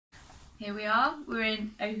Here we are. We're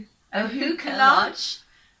in Ohuka Lodge. Lodge.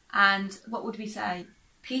 And what would we say?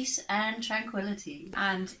 Peace and tranquility.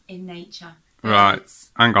 And in nature. Right,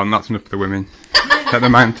 hang on, that's enough for the women. Let the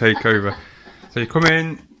man take over. So you come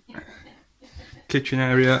in, kitchen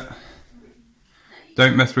area.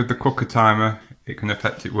 Don't mess with the cooker timer, it can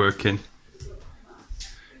affect it working.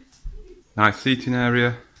 Nice seating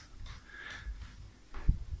area.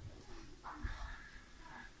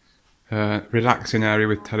 Relaxing area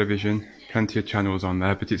with television, plenty of channels on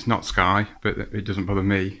there, but it's not Sky, but it doesn't bother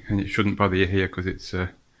me, and it shouldn't bother you here because it's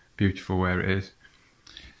beautiful where it is.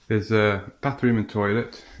 There's a bathroom and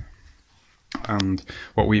toilet, and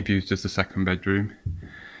what we've used as the second bedroom.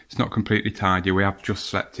 It's not completely tidy, we have just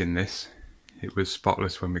slept in this. It was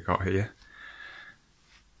spotless when we got here.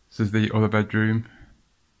 This is the other bedroom,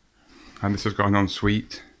 and this has got an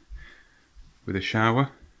ensuite with a shower.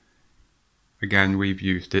 Again, we've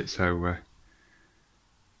used it, so a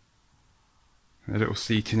little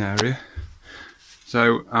seating area.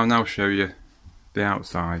 So I'll now show you the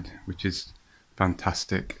outside, which is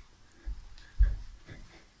fantastic.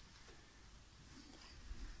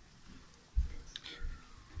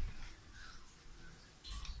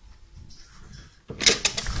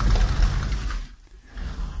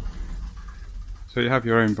 So you have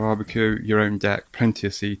your own barbecue, your own deck, plenty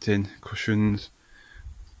of seating, cushions.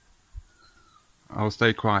 I'll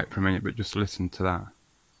stay quiet for a minute, but just listen to that.